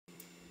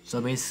So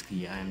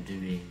basically, I am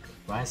doing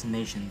Rise of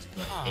Nations,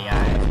 but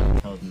AI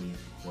tells me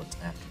what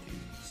I have to do.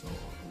 So,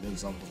 a good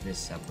example of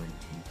this, I'm going to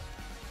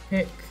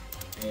pick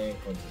a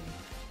continent.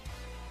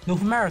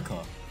 North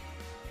America.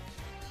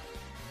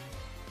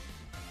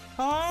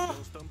 Huh?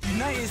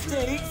 United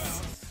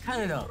States?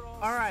 Canada.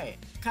 Alright,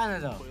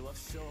 Canada.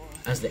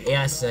 As the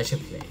AI says I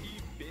should play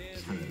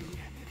Canada.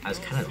 As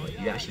Canada,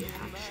 you actually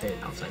have shit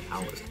outside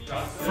ours.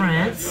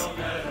 France?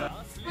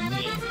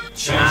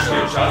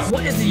 Yeah.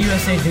 What is the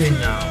USA doing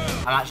now?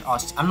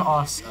 I'm not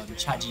asked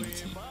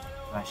ChatGPT if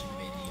I should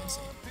invade the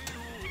USA.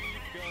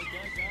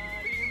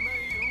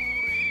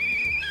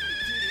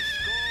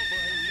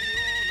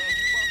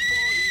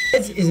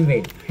 Heads is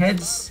invade.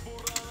 Heads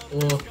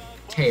or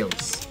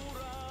tails?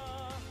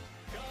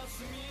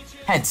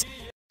 Heads.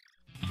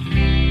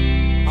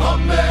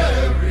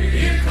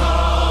 America,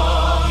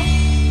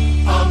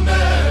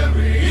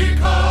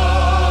 America,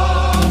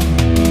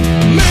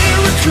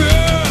 America.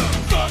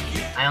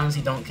 I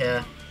honestly don't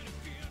care.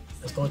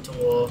 Let's go to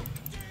war.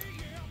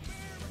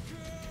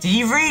 Did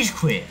he rage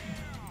quit?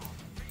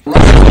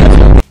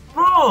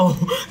 Bro!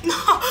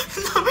 No!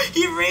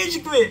 He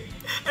rage quit!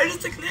 I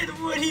just declared the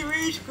word, he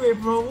rage quit,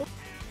 bro!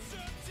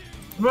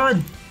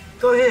 Run!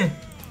 Go here!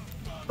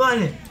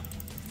 Burn it!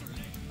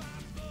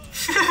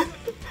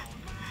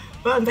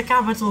 Burn the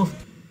capital!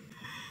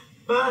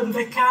 Burn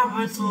the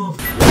capital!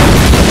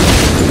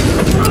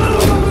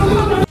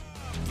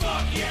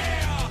 Fuck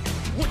yeah!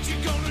 What you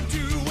gonna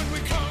do when we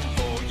come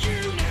for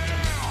you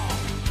now?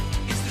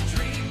 It's the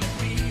dream that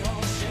we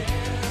all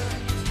share.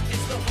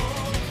 It's the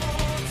hope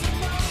for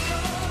tomorrow.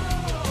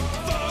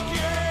 Fuck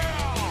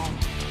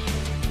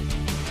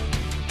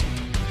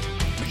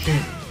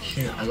yeah!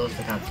 Shoot, I lost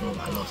the capital,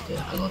 I lost it.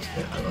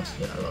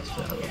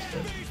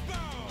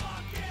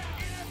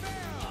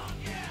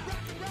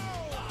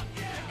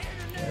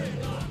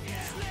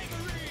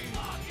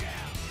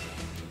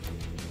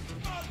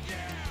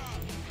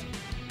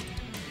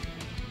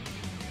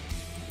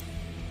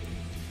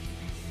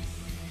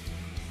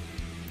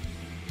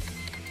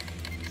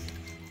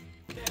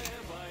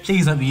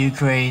 Please let me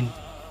Ukraine.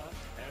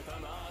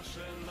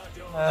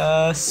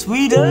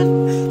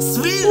 Sweden, that's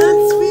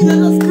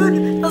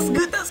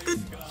good.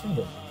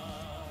 Sweden.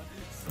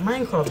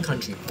 Minecraft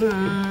country.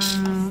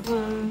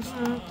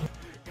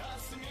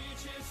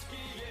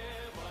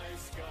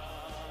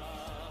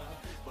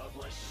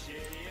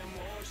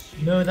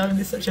 No, that would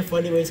be such a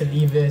funny way to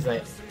leave this,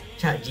 like,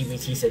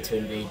 ChatGPT said to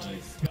invade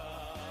you.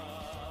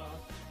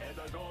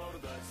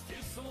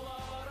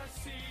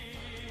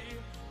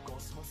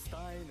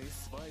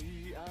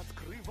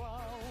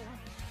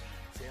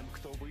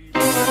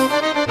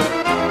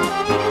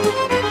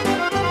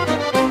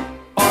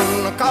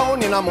 On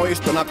kauniina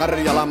muistona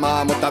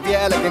Karjalamaa, mutta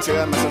vieläkin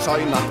syömässä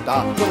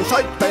soinahtaa, kun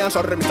soittajan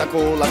sormista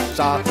kuulla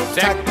saa.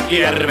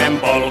 Säkkijärven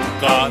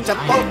polkkaa. Se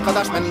polkka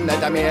taas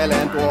menneitä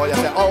mieleen tuo, ja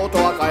se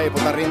outoa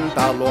kaiputa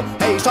rintaan luo.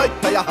 Ei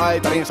soittaja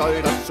haitarin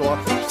soida suo.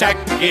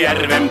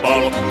 Säkkijärven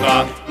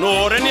polkkaa.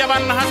 Nuoren ja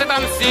vanhan se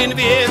tanssiin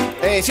vie.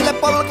 Ei sille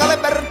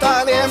polkalle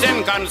vertailie.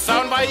 Sen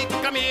kanssa on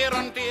vaikka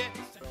mieron tie.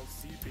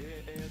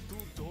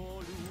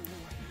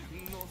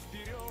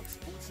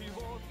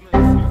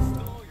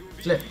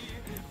 Flip.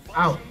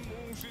 Ow.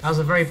 That was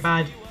a very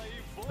bad.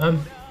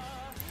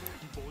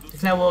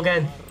 Declare war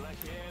again.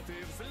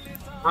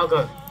 I'll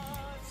go.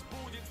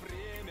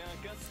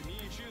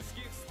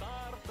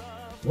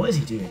 What is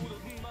he doing?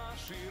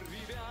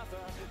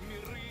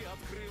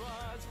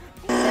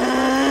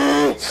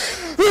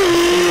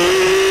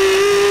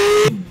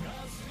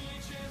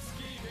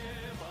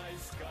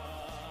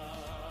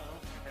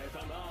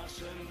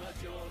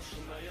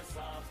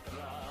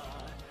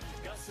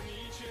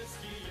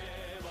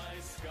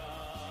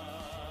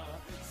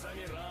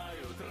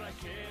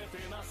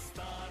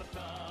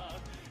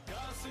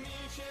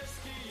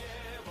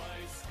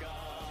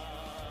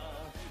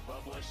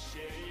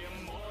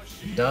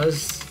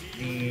 Does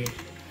the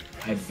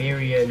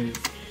Iberian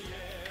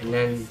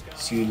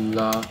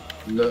Peninsula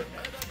look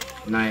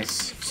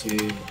nice to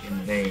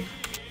invade?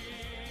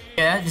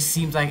 Yeah, that just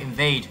seems like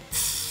invade.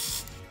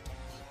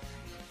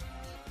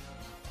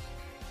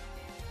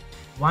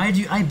 Why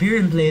do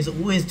Iberian players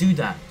always do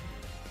that?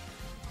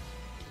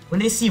 When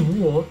they see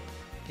war,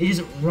 they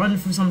just run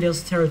through somebody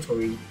else's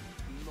territory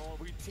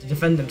to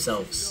defend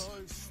themselves.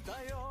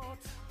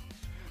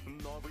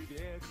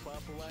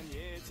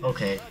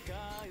 Okay.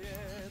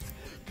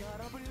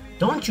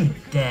 Don't you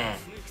dare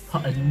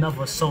put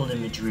another soul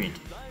in Madrid.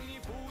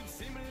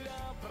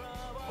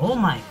 Oh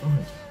my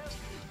god.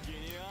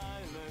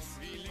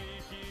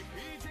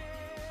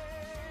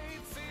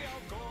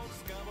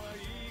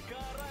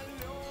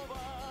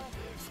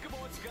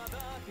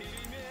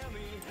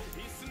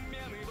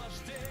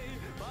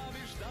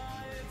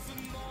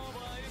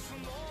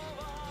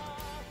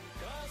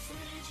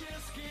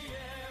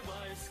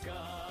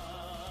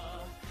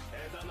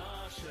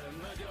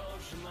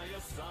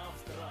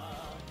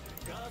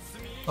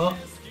 Oh,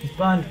 he's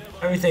banned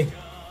everything.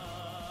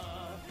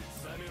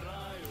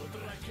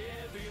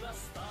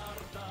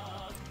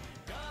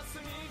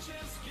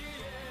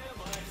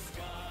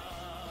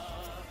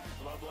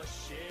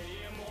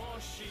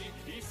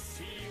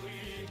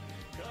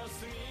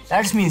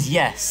 That just means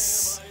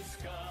yes.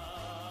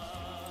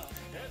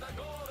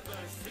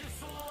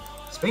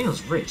 Spain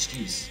was rich,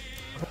 jeez.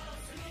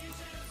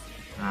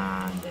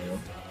 And there we go.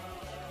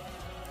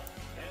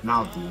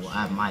 Malta will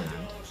have my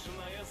land.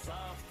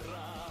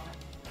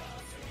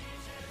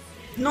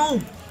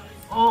 No!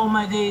 Oh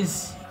my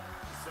days.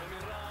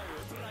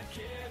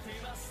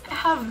 I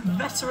have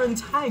veteran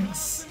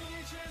tanks.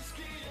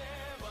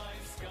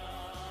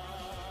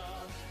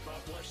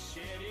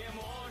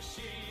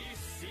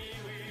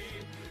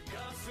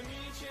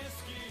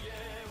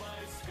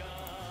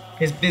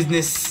 His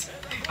business.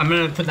 I'm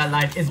gonna put that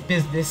line. It's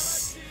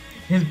business.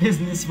 His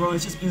business, bro.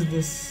 It's just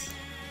business.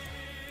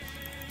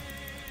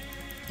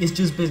 It's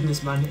just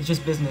business, man. It's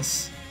just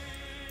business.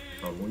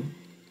 Oh,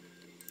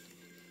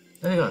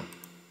 there you go.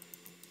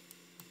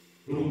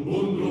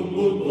 Drumbun,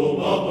 drumbun,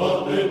 toma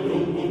bate,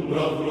 drumbun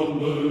brav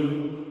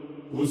român,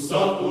 cu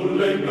satul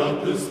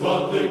legat în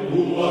spate,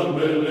 cu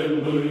armele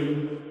în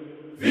mâini.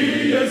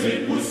 Fie zi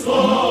cu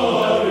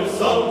soare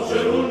sau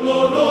cerul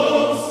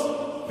noros,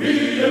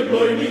 fie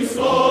ploi din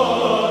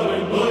soare,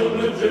 noi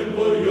mergem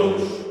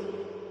voioși.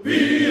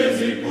 Fie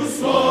zi cu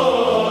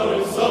soare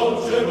sau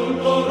cerul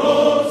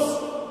noros,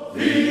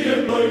 fie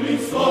ploi din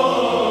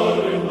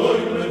soare, noi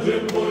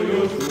mergem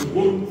voioși.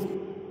 Drumbun,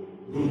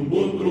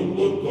 drumbun,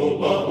 drumbun,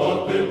 toba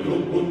bate,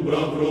 drumbun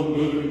brav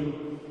român,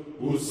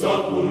 cu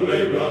satul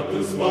legat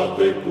în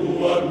spate, cu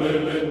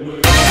armele în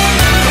mâini.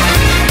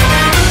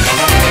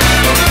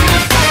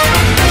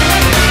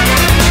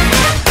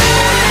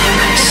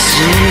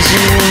 島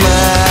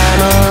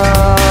の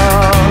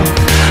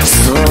底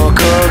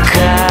か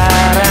ら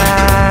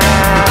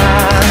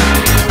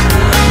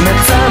目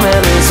覚め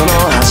るその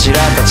柱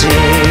たち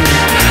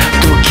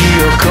時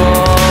を越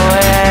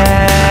え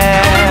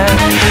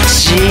真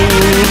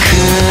空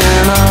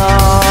の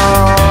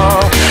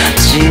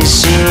地震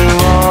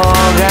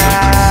が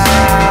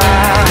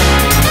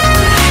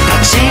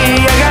立ち上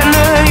が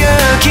る勇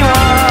気を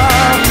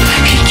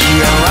引き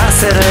合わ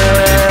せる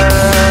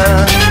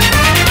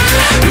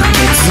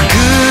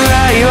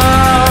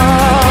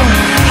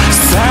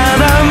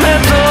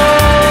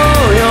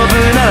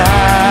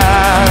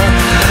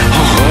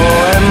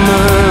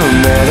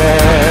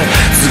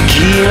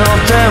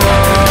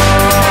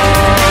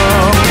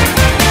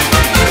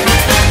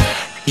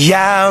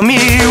闇を欺い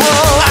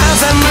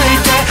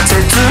て切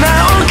な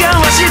音交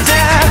わして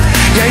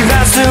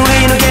刃すり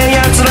抜け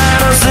奴ら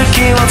の隙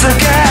をつ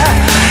け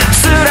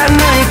貫い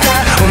た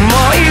想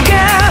いが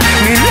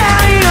未来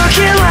を開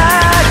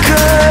く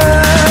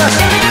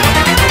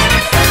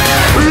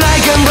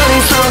Like a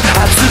ballisto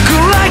熱く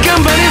Like a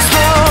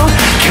ballisto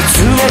血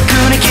脈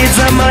に刻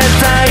まれ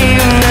た因縁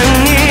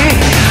に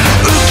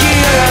浮き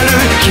上がる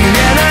消え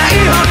ない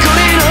誇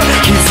りの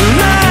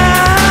絆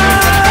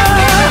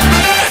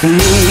握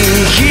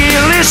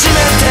りしめ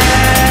て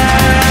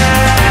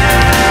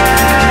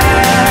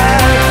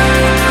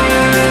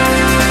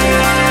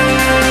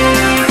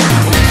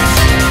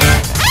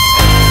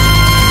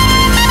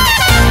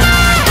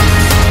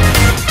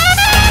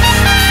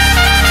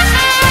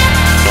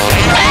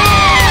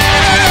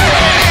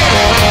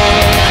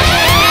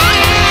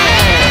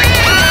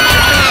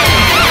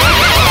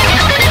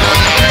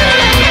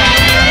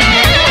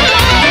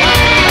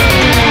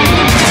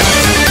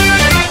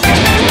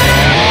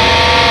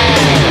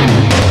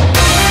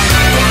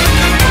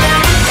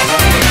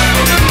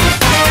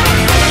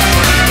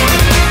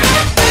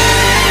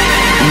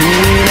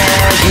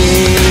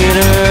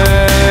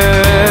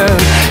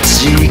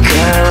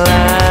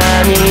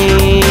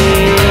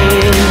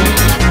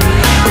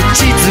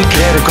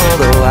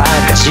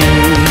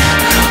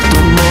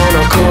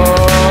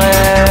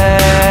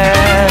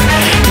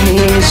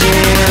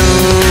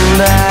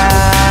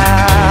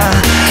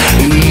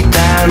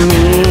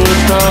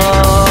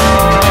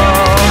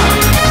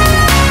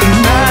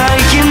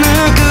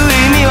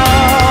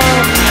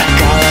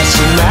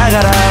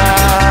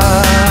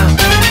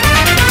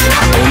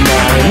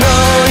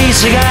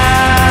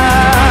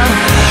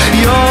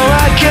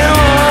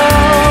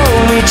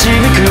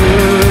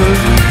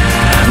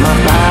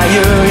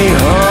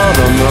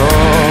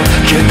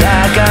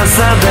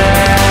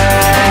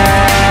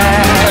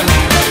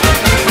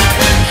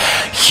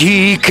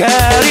光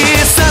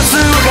さす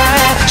がへ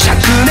灼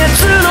熱